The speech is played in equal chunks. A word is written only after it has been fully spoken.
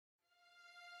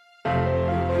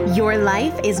Your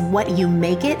life is what you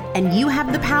make it, and you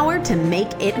have the power to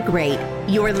make it great.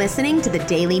 You're listening to the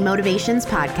Daily Motivations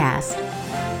Podcast.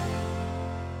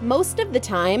 Most of the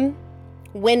time,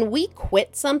 when we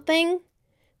quit something,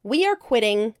 we are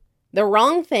quitting the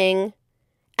wrong thing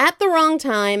at the wrong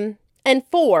time and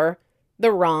for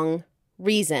the wrong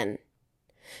reason.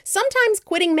 Sometimes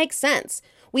quitting makes sense.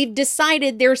 We've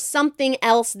decided there's something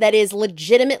else that is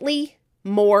legitimately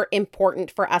more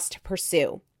important for us to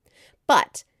pursue.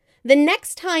 But the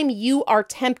next time you are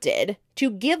tempted to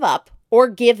give up or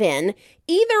give in,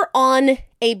 either on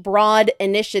a broad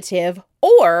initiative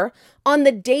or on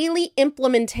the daily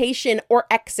implementation or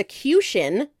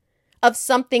execution of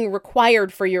something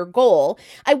required for your goal,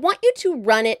 I want you to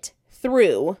run it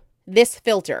through this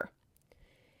filter.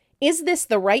 Is this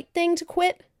the right thing to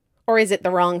quit, or is it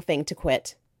the wrong thing to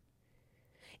quit?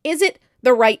 Is it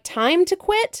the right time to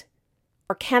quit,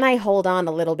 or can I hold on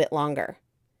a little bit longer?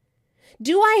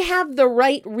 Do I have the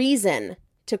right reason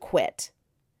to quit?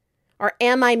 Or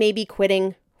am I maybe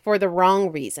quitting for the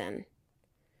wrong reason?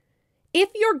 If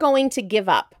you're going to give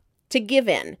up, to give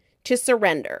in, to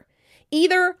surrender,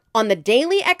 either on the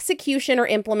daily execution or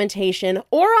implementation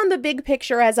or on the big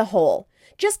picture as a whole,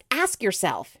 just ask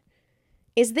yourself,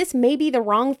 is this maybe the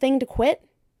wrong thing to quit?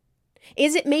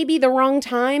 Is it maybe the wrong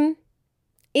time?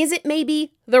 Is it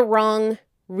maybe the wrong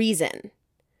reason?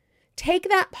 Take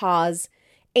that pause,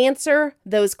 answer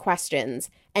those questions,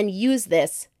 and use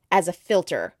this as a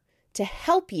filter to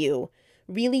help you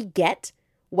really get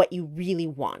what you really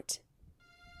want.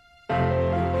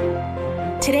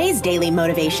 Today's daily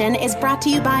motivation is brought to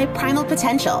you by Primal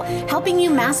Potential, helping you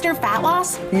master fat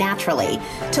loss naturally.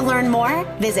 To learn more,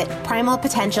 visit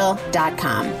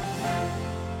primalpotential.com.